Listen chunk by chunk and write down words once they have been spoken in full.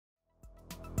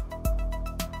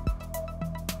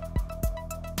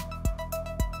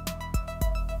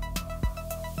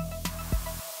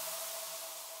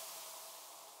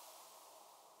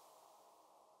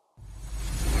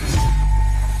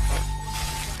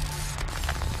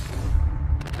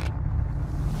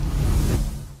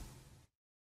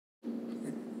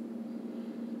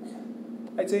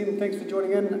Hey team, thanks for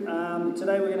joining in.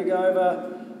 Today we're going to go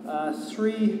over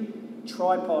 3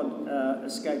 tripod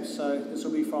escapes. So this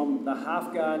will be from the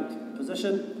half guard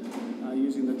position,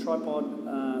 using the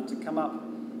tripod to come up.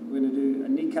 We're going to do a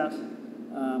knee cut,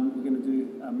 we're going to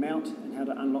do a mount and how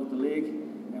to unlock the leg,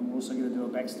 and we're also going to do a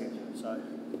back step. So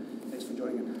thanks for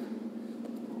joining in.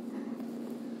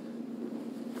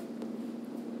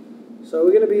 So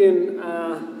we're going to be in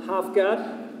half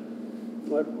guard.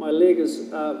 My leg is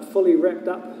fully wrapped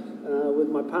up with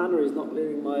my partner. He's not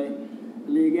letting my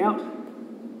leg out.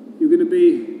 You're going to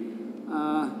be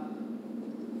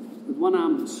with one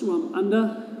arm swung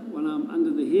under, one arm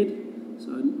under the head,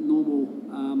 so normal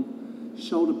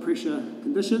shoulder pressure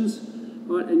conditions,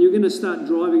 right? And you're going to start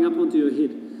driving up onto your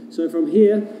head. So from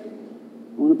here,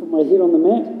 I want to put my head on the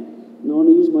mat, and I want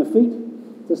to use my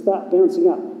feet to start bouncing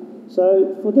up.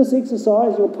 So for this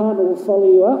exercise, your partner will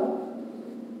follow you up.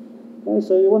 Okay,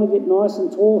 so you want to get nice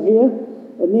and tall here,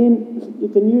 and then you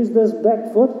can use this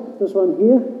back foot, this one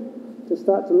here, to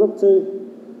start to look to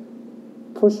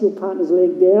push your partner's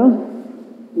leg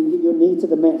down and get your knee to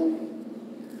the mat.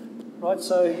 Right,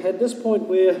 so at this point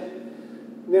we're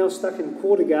now stuck in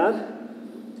quarter guard,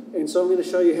 and so I'm going to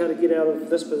show you how to get out of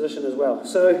this position as well.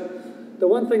 So the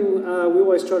one thing we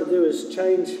always try to do is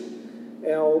change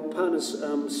our partner's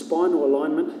spinal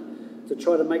alignment to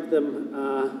try to make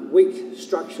them weak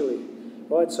structurally.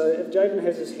 Right, so if Jaden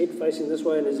has his head facing this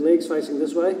way and his legs facing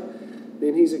this way,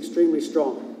 then he's extremely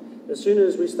strong. As soon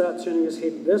as we start turning his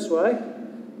head this way,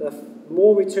 the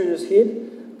more we turn his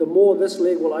head, the more this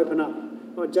leg will open up.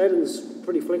 Right, Jaden's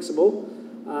pretty flexible,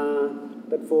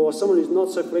 but for someone who's not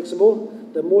so flexible,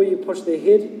 the more you push their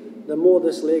head, the more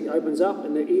this leg opens up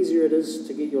and the easier it is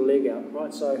to get your leg out.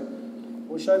 Right, so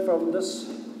we'll show from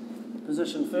this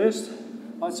position first.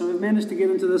 Right, so we've managed to get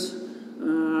into this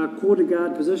quarter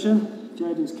guard position.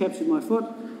 Jaden's captured my foot.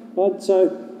 Right, so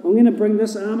I'm going to bring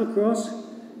this arm across,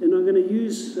 and I'm going to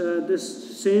use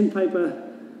this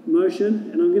sandpaper motion,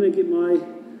 and I'm going to get my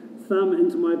thumb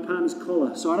into my partner's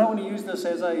collar. So I don't want to use this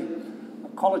as a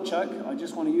collar choke. I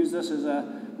just want to use this as a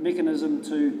mechanism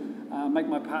to make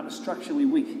my partner structurally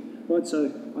weak. Right,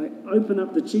 so I open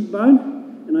up the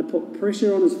cheekbone and I put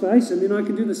pressure on his face, and then I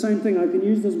can do the same thing. I can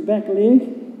use this back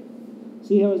leg.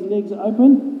 See how his legs are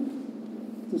open?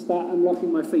 To start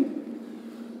unlocking my feet.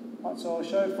 Right, so I'll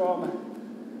show from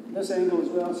this angle as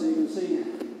well, so you can see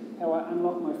how I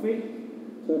unlock my feet.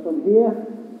 So from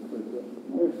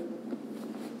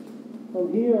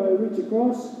here I reach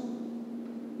across.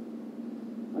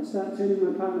 I start turning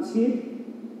my partner's head.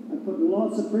 I put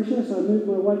lots of pressure, so I move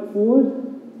my weight forward.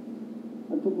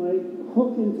 I put my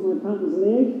hook into my partner's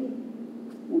leg,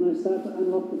 and I start to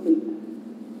unlock the feet.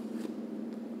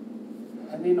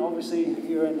 And then obviously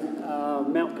you're in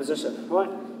mount position, right?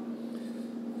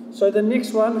 So the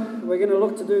next one, we're going to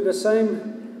look to do the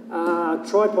same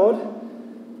tripod,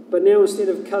 but now instead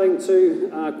of cutting to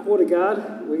quarter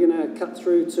guard, we're going to cut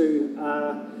through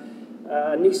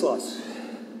to knee slice.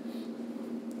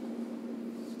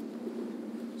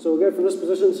 So we'll go from this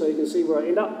position so you can see where I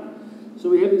end up. So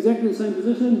we have exactly the same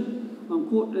position. I'm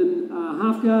caught in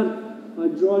half guard. I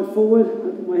drive forward, I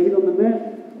put my head on the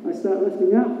mat, I start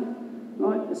lifting up.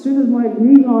 Right, as soon as my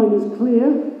knee line is clear,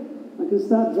 I can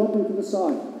start dropping to the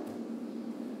side.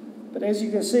 But as you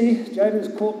can see, Jaden's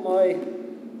caught my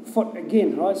foot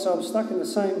again, right? So I'm stuck in the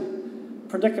same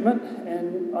predicament,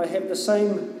 and I have the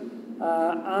same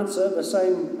answer, the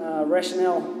same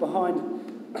rationale behind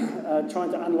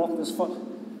trying to unlock this foot.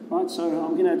 Right, so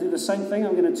I'm going to do the same thing.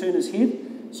 I'm going to turn his head.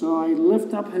 So I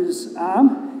lift up his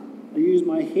arm. I use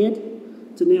my head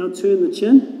to now turn the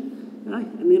chin. Okay?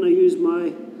 And then I use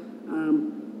my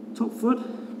top foot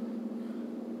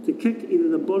to kick either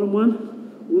the bottom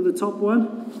one or the top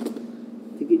one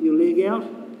to get your leg out.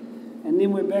 And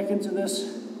then we're back into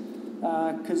this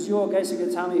Kesa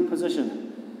Gatame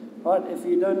position. Right, if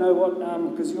you don't know what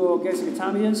Kesa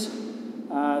Gatame is,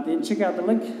 then check out the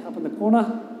link up in the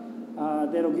corner.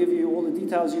 That'll give you all the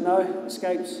details you know,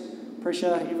 escapes,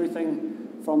 pressure,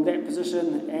 everything from that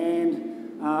position.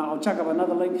 And I'll chuck up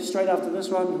another link straight after this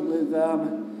one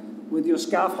with your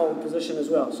scarf hold position as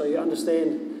well, so you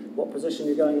understand what position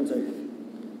you're going into.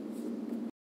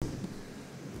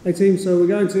 Hey team, so we're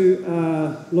going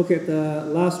to look at the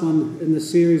last one in the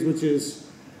series, which is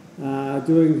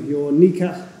doing your knee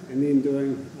cut and then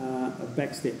doing a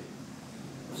back step.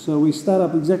 So we start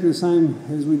up exactly the same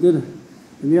as we did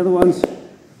in the other ones.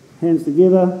 Hands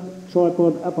together,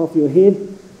 tripod up off your head.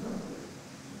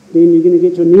 Then you're going to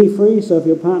get your knee free, so if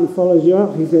your partner follows you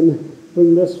up, you can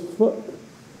bring this foot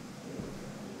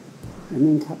and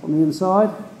then cut on the inside.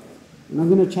 And I'm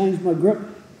going to change my grip,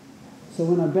 so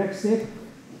when I back step,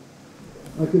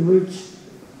 I can reach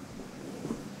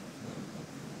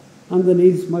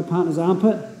underneath my partner's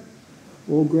armpit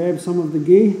or grab some of the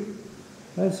gi.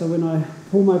 Okay, so when I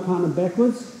pull my partner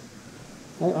backwards,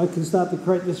 I can start to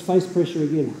create this face pressure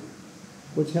again,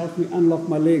 which helps me unlock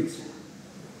my legs.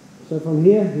 So from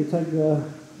here, you take the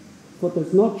foot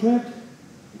that's not trapped,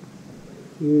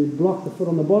 you block the foot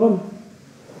on the bottom,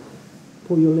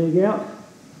 pull your leg out,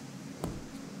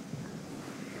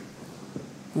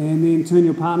 and then turn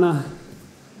your partner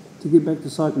to get back to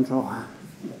side control.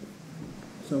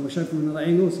 So we'll show from another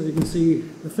angle so you can see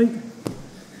the feet.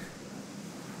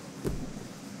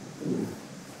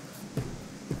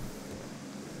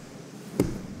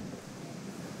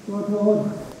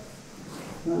 Tripod,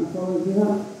 front shoulders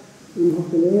down, in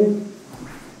hook the leg,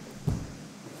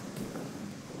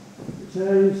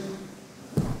 change,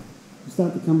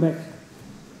 start to come back.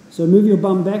 So move your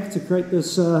bum back to create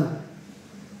this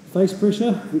face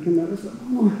pressure. We can notice it.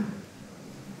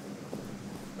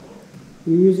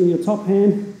 You're using your top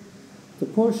hand to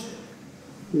push,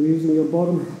 you're using your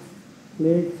bottom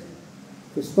leg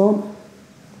to stomp,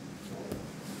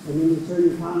 and then you turn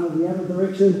your partner the other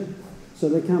direction so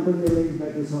they can't bring their legs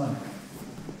back inside.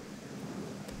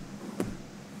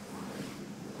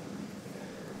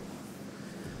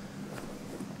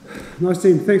 Nice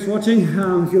team, thanks for watching.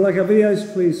 If you like our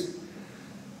videos, please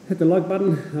hit the like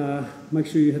button, make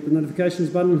sure you hit the notifications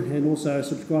button, and also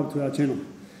subscribe to our channel.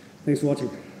 Thanks for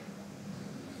watching.